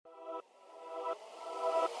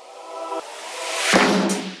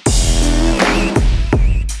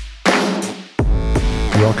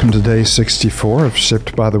Welcome to day 64 of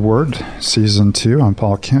Shaped by the Word, Season 2. I'm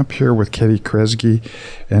Paul Kemp here with Katie Kresge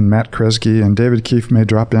and Matt Kresge, and David Keefe may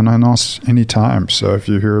drop in on us anytime. So if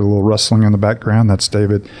you hear a little rustling in the background, that's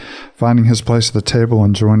David finding his place at the table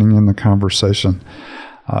and joining in the conversation.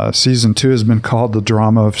 Season 2 has been called the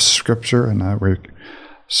drama of Scripture, and we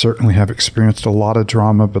certainly have experienced a lot of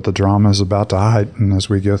drama, but the drama is about to heighten as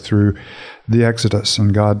we go through the Exodus,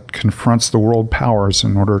 and God confronts the world powers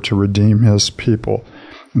in order to redeem his people.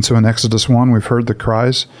 And so in Exodus 1, we've heard the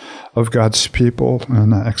cries of God's people.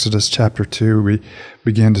 In Exodus chapter 2, we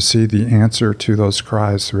begin to see the answer to those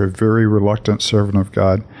cries through a very reluctant servant of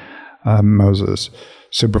God, Moses.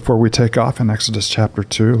 So before we take off in Exodus chapter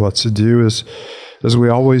 2, let's do as we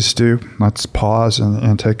always do. Let's pause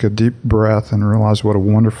and take a deep breath and realize what a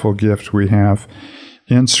wonderful gift we have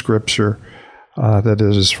in Scripture, that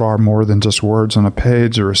it is far more than just words on a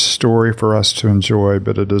page or a story for us to enjoy,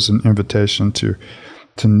 but it is an invitation to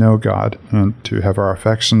know God and to have our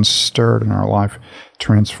affections stirred and our life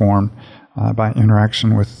transformed by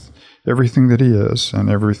interaction with everything that he is and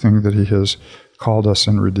everything that he has called us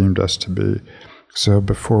and redeemed us to be. So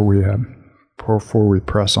before we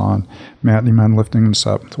press on, Matt, do you mind lifting us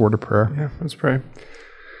up with a word of prayer? Yeah, let's pray.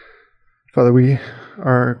 Father, we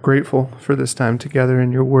are grateful for this time together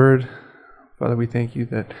in your word. Father, we thank you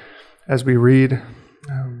that as we read,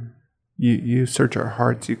 you search our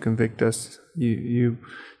hearts, you convict us, you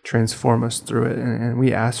transform us through it. And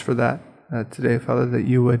we ask for that today, Father, that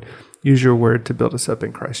you would use your word to build us up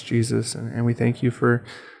in Christ Jesus. And we thank you for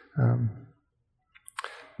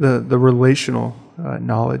the relational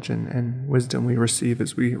knowledge and wisdom we receive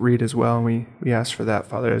as we read as well. And we ask for that,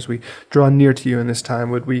 Father, as we draw near to you in this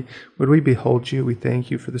time. Would we behold you? We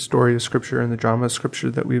thank you for the story of Scripture and the drama of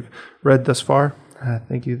Scripture that we've read thus far.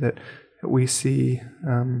 Thank you that we see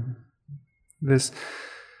this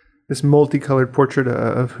multicolored portrait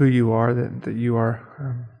of who you are, that you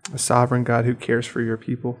are a sovereign God who cares for your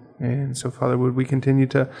people. And so, Father, would we continue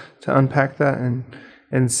to unpack that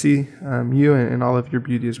and see you and all of your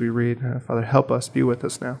beauty as we read. Father, help us, be with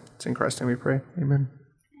us now. It's in Christ's name we pray. Amen.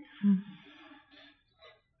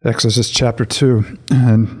 Exodus chapter 2.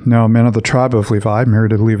 And now a man of the tribe of Levi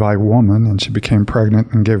married a Levi woman, and she became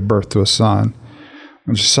pregnant and gave birth to a son.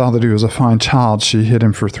 When she saw that he was a fine child, she hid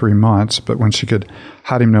him for 3 months. But when she could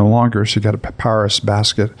hide him no longer, she got a papyrus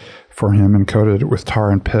basket for him and coated it with tar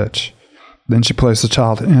and pitch. Then she placed the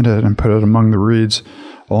child in it and put it among the reeds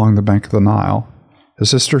along the bank of the Nile. His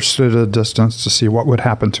sister stood at a distance to see what would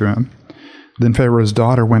happen to him. Then Pharaoh's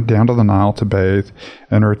daughter went down to the Nile to bathe,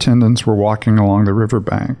 and her attendants were walking along the river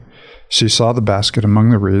bank. She saw the basket among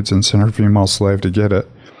the reeds and sent her female slave to get it.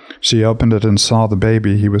 She opened it and saw the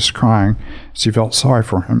baby. He was crying. She felt sorry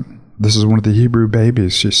for him. "This is one of the Hebrew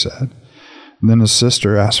babies," she said. Then his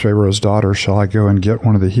sister asked Pharaoh's daughter, "Shall I go and get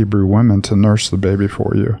one of the Hebrew women to nurse the baby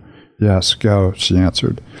for you?" "Yes, go," she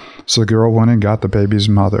answered. So the girl went and got the baby's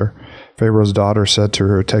mother. Pharaoh's daughter said to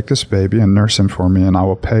her, "Take this baby and nurse him for me, and I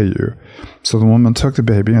will pay you." So the woman took the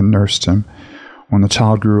baby and nursed him. When the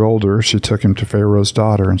child grew older, she took him to Pharaoh's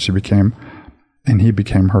daughter, and he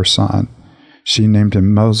became her son. She named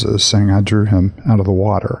him Moses, saying, "I drew him out of the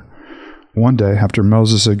water." One day, after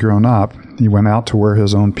Moses had grown up, he went out to where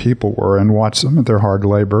his own people were and watched them at their hard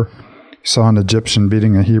labor. He saw an Egyptian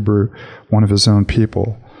beating a Hebrew, one of his own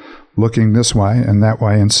people. Looking this way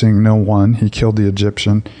and seeing no one, he killed the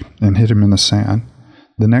Egyptian and hid him in the sand.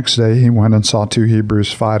 The next day he went and saw 2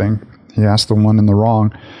 Hebrews fighting. He asked the one in the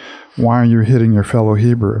wrong, "Why are you hitting your fellow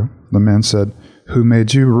Hebrew?" The man said, "Who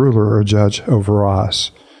made you ruler or judge over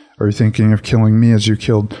us? Are you thinking of killing me as you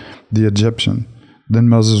killed the Egyptian?" Then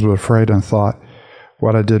Moses was afraid and thought,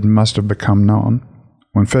 "What I did must have become known."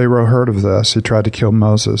 When Pharaoh heard of this, he tried to kill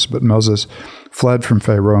Moses, but Moses fled from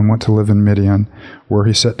Pharaoh and went to live in Midian, where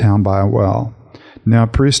he sat down by a well. Now a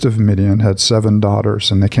priest of Midian had 7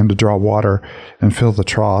 daughters, and they came to draw water and fill the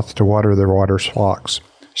trough to water their water's flocks.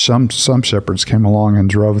 Some shepherds came along and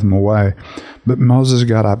drove them away, but Moses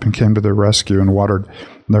got up and came to their rescue and watered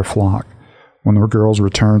their flock. When the girls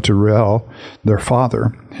returned to Reuel, their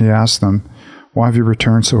father, he asked them, "Why have you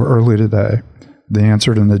returned so early today?" They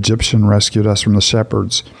answered, "An Egyptian rescued us from the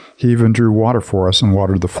shepherds. He even drew water for us and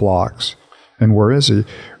watered the flocks." "And where is he?"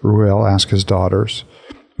 Reuel asked his daughters.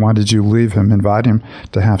 "Why did you leave him? Invite him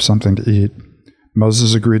to have something to eat."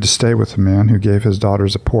 Moses agreed to stay with the man who gave his daughter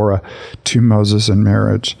Zipporah to Moses in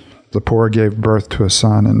marriage. Zipporah gave birth to a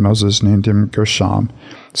son, and Moses named him Gershom,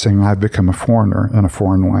 saying, "I have become a foreigner in a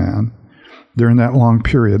foreign land." During that long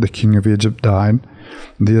period, the king of Egypt died.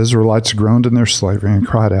 The Israelites groaned in their slavery and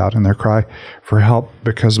cried out, and their cry for help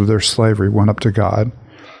because of their slavery went up to God.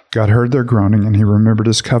 God heard their groaning, and he remembered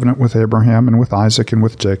his covenant with Abraham and with Isaac and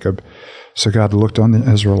with Jacob. So God looked on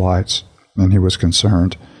the Israelites, and he was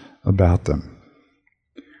concerned about them.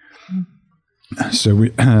 So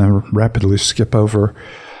we rapidly skip over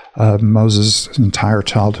Moses' entire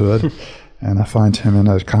childhood, and I find him in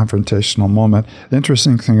a confrontational moment. The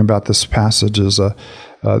interesting thing about this passage is the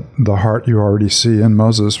heart you already see in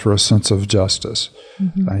Moses for a sense of justice.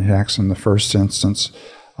 He acts in the first instance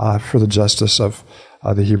for the justice of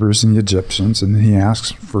the Hebrews and the Egyptians, and then he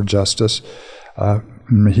asks for justice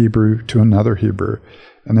from a Hebrew to another Hebrew.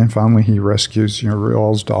 And then finally he rescues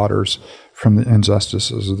Reuel's daughters from the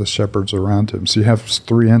injustices of the shepherds around him. So you have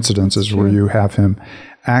three incidences where you have him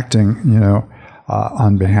acting,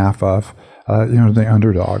 on behalf of, the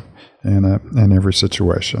underdog in every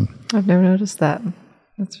situation. I've never noticed that.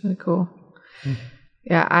 That's really cool.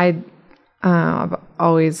 Yeah, I've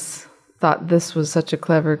always thought this was such a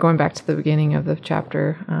clever, going back to the beginning of the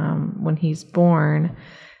chapter, when he's born,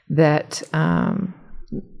 that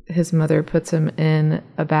his mother puts him in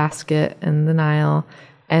a basket in the Nile,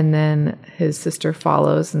 and then his sister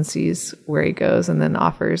follows and sees where he goes, and then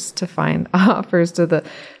offers to the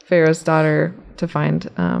Pharaoh's daughter to find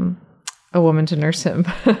a woman to nurse him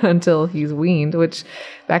until he's weaned, which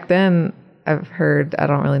back then I've heard, I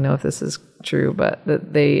don't really know if this is true, but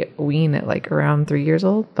that they wean at like around 3 years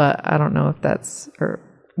old, but I don't know if that's, or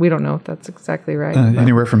we don't know if that's exactly right.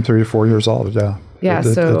 Anywhere from 3 to 4 years old, yeah. Yeah,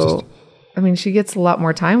 she gets a lot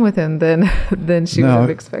more time with him than she would have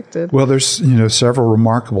expected. Well, there's, several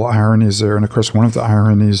remarkable ironies there. And of course, one of the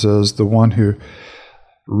ironies is the one who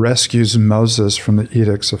rescues Moses from the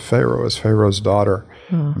edicts of Pharaoh is Pharaoh's daughter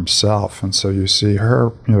himself. And so you see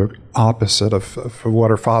her, opposite of what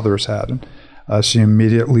her father's had. And she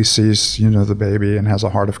immediately sees, the baby and has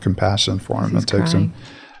a heart of compassion for him and takes him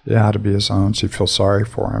to be his own. She feels sorry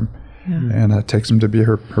for him and takes him to be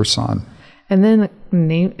her son. And then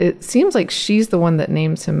it seems like she's the one that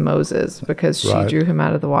names him Moses because she drew him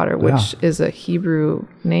out of the water, which is a Hebrew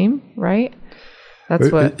name, right?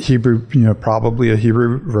 That's what Hebrew, probably a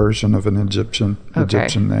Hebrew version of an Egyptian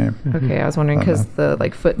name. Okay, I was wondering because the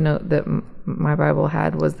footnote that my Bible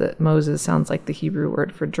had was that Moses sounds like the Hebrew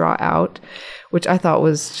word for draw out, which I thought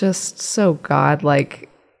was just so godlike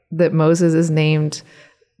that Moses is named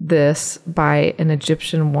this by an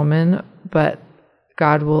Egyptian woman, but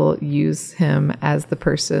God will use him as the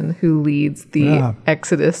person who leads the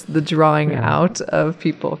Exodus, the drawing out of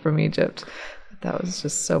people from Egypt. That was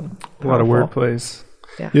just so powerful. A lot of wordplays.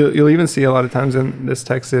 Yeah. You'll even see a lot of times in this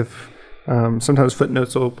text if sometimes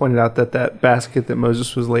footnotes will point out that basket that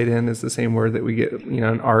Moses was laid in is the same word that we get,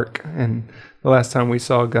 an ark. And the last time we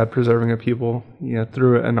saw God preserving a people,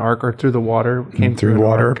 through an ark or through the water, came through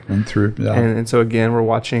water and through, And so again, we're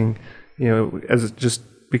watching, as just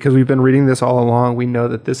because we've been reading this all along, we know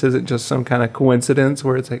that this isn't just some kind of coincidence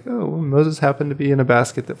where it's like, oh, well, Moses happened to be in a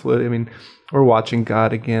basket that floated. I mean, we're watching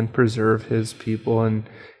God again preserve his people and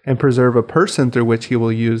preserve a person through which he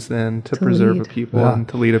will use then to preserve a people and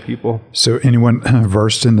to lead a people. So anyone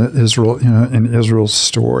versed in Israel, in Israel's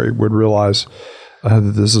story would realize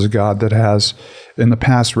that this is a God that has in the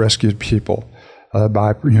past rescued people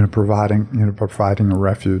by providing a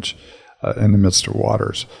refuge in the midst of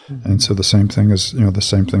waters. And so the same thing is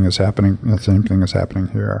happening. The same thing is happening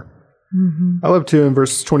here. I love too in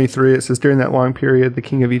verse 23, it says, during that long period, the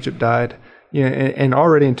king of Egypt died. And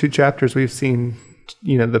already in 2 chapters, we've seen,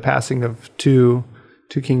 the passing of two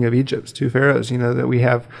king of Egypt, 2 pharaohs, that we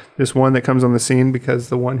have this one that comes on the scene because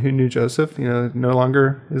the one who knew Joseph, no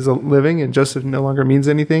longer is living and Joseph no longer means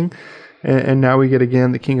anything. And now we get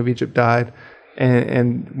again, the king of Egypt died.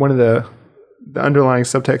 And one of the underlying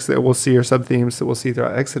subtext that we'll see or sub-themes that we'll see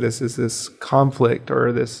throughout Exodus is this conflict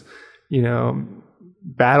or this,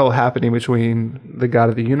 battle happening between the God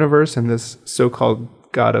of the universe and this so-called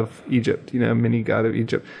God of Egypt, mini God of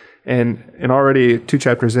Egypt. And already 2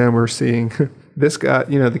 chapters in, we're seeing this God,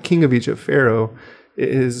 the king of Egypt, Pharaoh,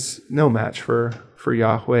 is no match for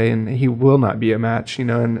Yahweh, and he will not be a match,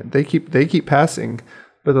 and they keep passing,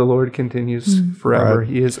 but the Lord continues forever. Right.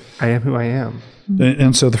 He is, I am who I am.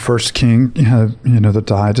 And so the first king, that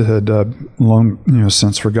died had long,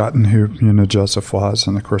 since forgotten who, Joseph was.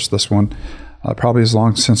 And of course, this one probably has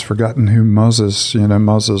long since forgotten who Moses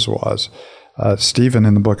was. Stephen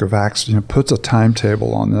in the book of Acts, puts a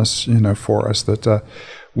timetable on this, for us that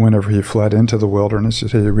whenever he fled into the wilderness,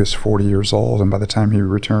 he was 40 years old. And by the time he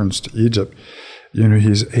returns to Egypt,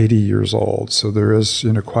 he's 80 years old. So there is,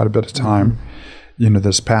 quite a bit of time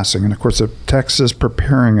this passing. And of course, the text is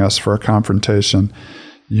preparing us for a confrontation,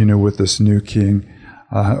 with this new king,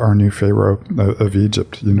 our new Pharaoh of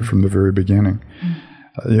Egypt, from the very beginning.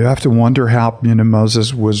 You have to wonder how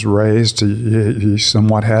Moses was raised. He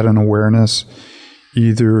somewhat had an awareness,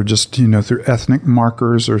 either just through ethnic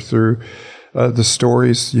markers or through the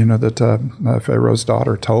stories that Pharaoh's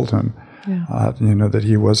daughter told him. Yeah. That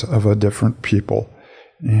he was of a different people,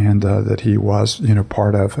 and that he was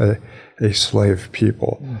part of a slave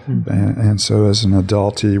people. Mm-hmm. And so as an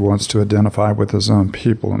adult, he wants to identify with his own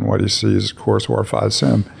people, and what he sees, of course, horrifies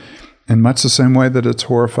him in much the same way that it's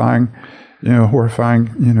horrifying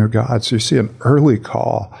God. So you see an early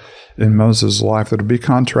call in Moses' life that will be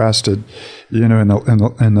contrasted, in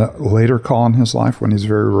the later call in his life when he's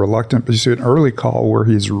very reluctant. But you see an early call where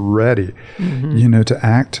he's ready, to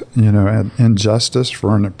act, in justice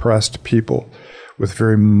for an oppressed people with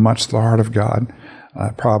very much the heart of God.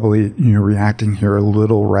 Probably, reacting here a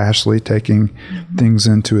little rashly, taking things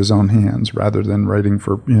into his own hands rather than waiting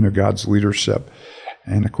for, God's leadership.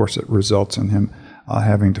 And of course, it results in him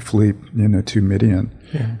having to flee, to Midian.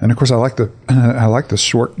 Yeah. And of course, I like the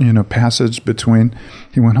short, passage between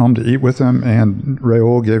he went home to eat with him, and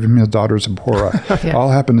Reuel gave him his daughter Zipporah. Yeah. All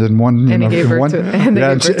happened in one, and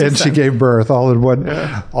she gave birth all in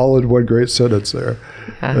one great sentence there.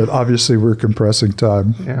 Yeah. And obviously, we're compressing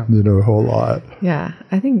time, a whole lot. Yeah,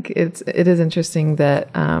 I think it is interesting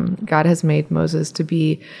that God has made Moses to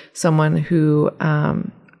be someone who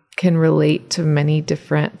can relate to many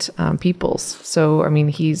different peoples. So, I mean,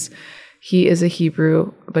 he is a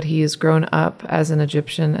Hebrew, but he has grown up as an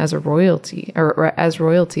Egyptian, as a royalty, or as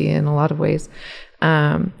royalty in a lot of ways.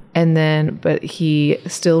 But he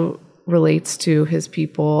still relates to his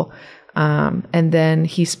people. And then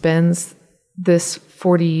he spends this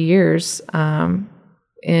 40 years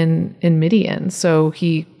in Midian. So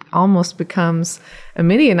he almost becomes a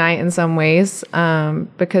Midianite in some ways,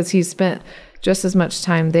 because he spent just as much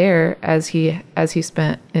time there as he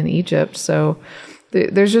spent in Egypt. So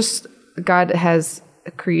there's just, God has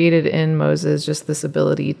created in Moses just this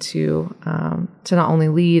ability to not only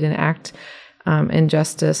lead and act in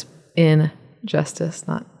injustice,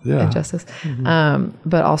 not injustice,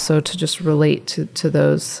 but also to just relate to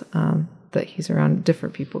those that he's around,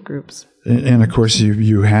 different people groups. And of course,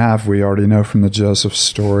 you have, we already know from the Joseph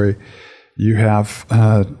story, you have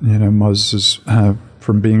Moses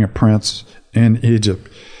from being a prince in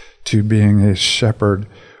Egypt to being a shepherd,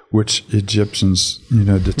 which Egyptians,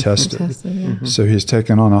 detested. Yeah. So he's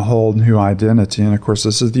taken on a whole new identity. And of course,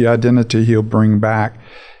 this is the identity he'll bring back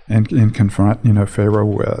and confront, Pharaoh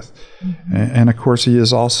with. Mm-hmm. And of course, he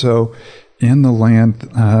is also in the land,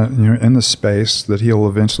 in the space that he'll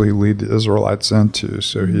eventually lead the Israelites into.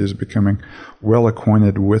 So he is becoming well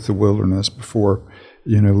acquainted with the wilderness before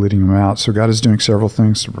leading them out. So God is doing several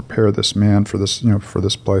things to prepare this man for this, for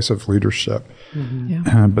this place of leadership. Mm-hmm.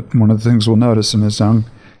 Yeah. But one of the things we'll notice in his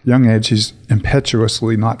young age, he's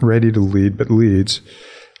impetuously not ready to lead, but leads.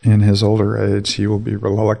 In his older age, he will be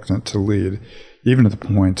reluctant to lead, even to the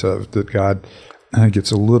point of that God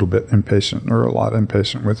gets a little bit impatient, or a lot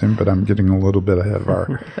impatient with him, but I'm getting a little bit ahead of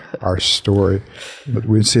our story. But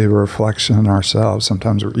we see a reflection in ourselves.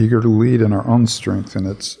 Sometimes we're eager to lead in our own strength, and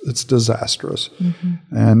it's disastrous.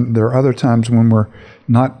 Mm-hmm. And there are other times when we're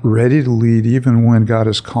not ready to lead, even when God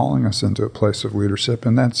is calling us into a place of leadership,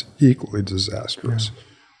 and that's equally disastrous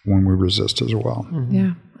when we resist as well. Mm-hmm.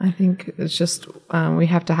 Yeah, I think it's just we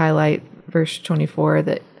have to highlight verse 24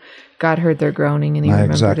 that God heard their groaning and he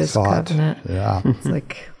remembered his covenant. Yeah. It's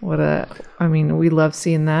like, we love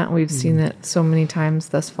seeing that. We've seen it so many times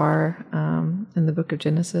thus far in the book of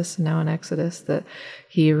Genesis and now in Exodus, that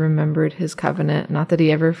he remembered his covenant. Not that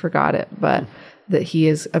he ever forgot it, but that he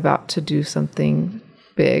is about to do something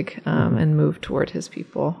big and move toward his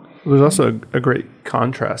people. There's also a great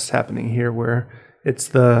contrast happening here where it's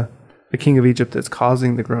the king of Egypt that's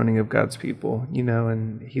causing the groaning of God's people,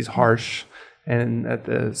 and he's harsh. And at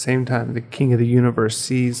the same time, the king of the universe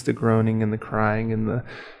sees the groaning and the crying and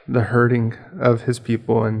the hurting of his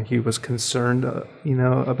people, and he was concerned,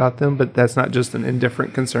 about them. But that's not just an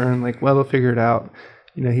indifferent concern, like, well, they'll figure it out.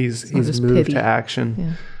 He's moved pity to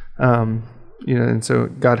action. Yeah. And so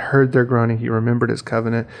God heard their groaning. He remembered his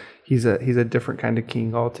covenant. He's a different kind of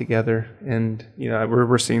king altogether. And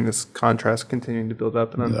we're seeing this contrast continuing to build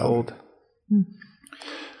up and unfold. Yeah.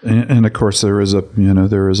 And of course, there is a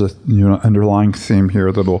underlying theme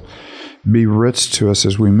here that'll be rich to us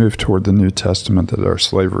as we move toward the New Testament, that our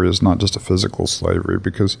slavery is not just a physical slavery,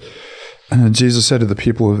 because Jesus said to the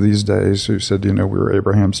people of these days, who said, we're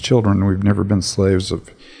Abraham's children, we've never been slaves of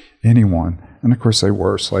anyone. And of course, they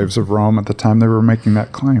were slaves of Rome at the time they were making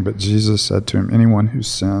that claim. But Jesus said to him, anyone who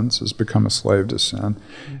sins has become a slave to sin.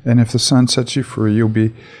 And if the Son sets you free, you'll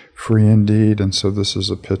be free indeed. And so this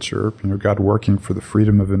is a picture, God working for the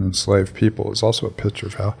freedom of an enslaved people is also a picture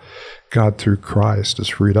of how God through Christ has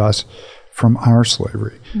freed us from our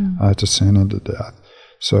slavery to sin and to death.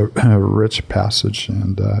 So a rich passage,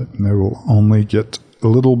 and it will only get a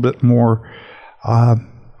little bit more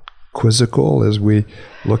quizzical as we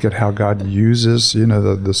look at how God uses,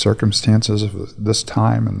 the circumstances of this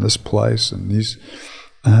time and this place and these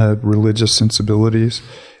religious sensibilities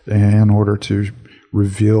in order to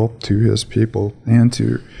reveal to his people and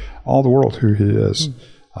to all the world who he is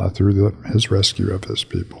through his rescue of his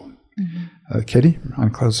people. Katie, I'm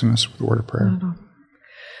closing us with a word of prayer.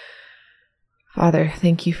 Father,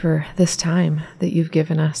 thank you for this time that you've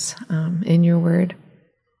given us in your word.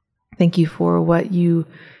 Thank you for what you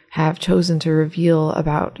have chosen to reveal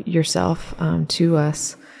about yourself to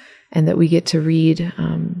us, and that we get to read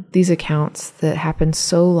these accounts that happened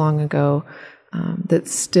so long ago that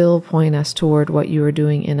still point us toward what you are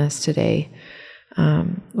doing in us today.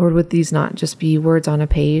 Lord, would these not just be words on a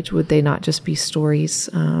page? Would they not just be stories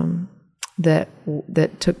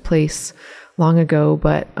that took place long ago,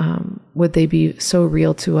 but would they be so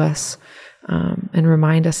real to us and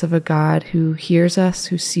remind us of a God who hears us,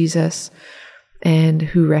 who sees us, and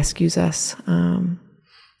who rescues us?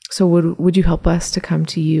 So would you help us to come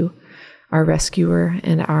to you, our rescuer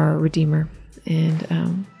and our redeemer?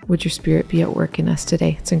 And would your Spirit be at work in us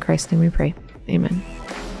today? It's in Christ's name we pray. Amen.